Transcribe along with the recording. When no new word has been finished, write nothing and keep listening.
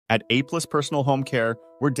At A+ Personal Home Care,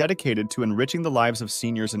 we're dedicated to enriching the lives of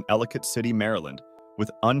seniors in Ellicott City, Maryland,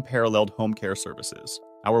 with unparalleled home care services.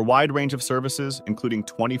 Our wide range of services, including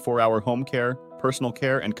 24-hour home care, personal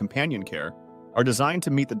care, and companion care, are designed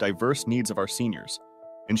to meet the diverse needs of our seniors,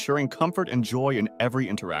 ensuring comfort and joy in every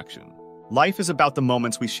interaction. Life is about the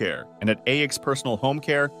moments we share, and at AX Personal Home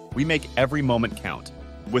Care, we make every moment count.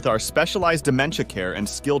 With our specialized dementia care and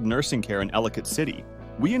skilled nursing care in Ellicott City,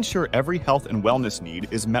 we ensure every health and wellness need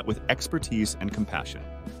is met with expertise and compassion.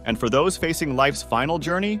 And for those facing life's final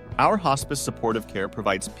journey, our hospice supportive care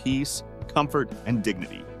provides peace, comfort, and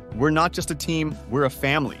dignity. We're not just a team, we're a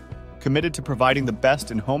family, committed to providing the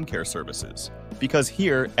best in home care services. Because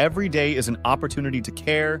here, every day is an opportunity to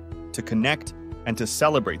care, to connect, and to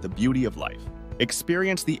celebrate the beauty of life.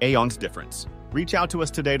 Experience the Owings difference. Reach out to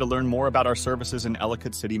us today to learn more about our services in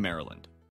Ellicott City, Maryland.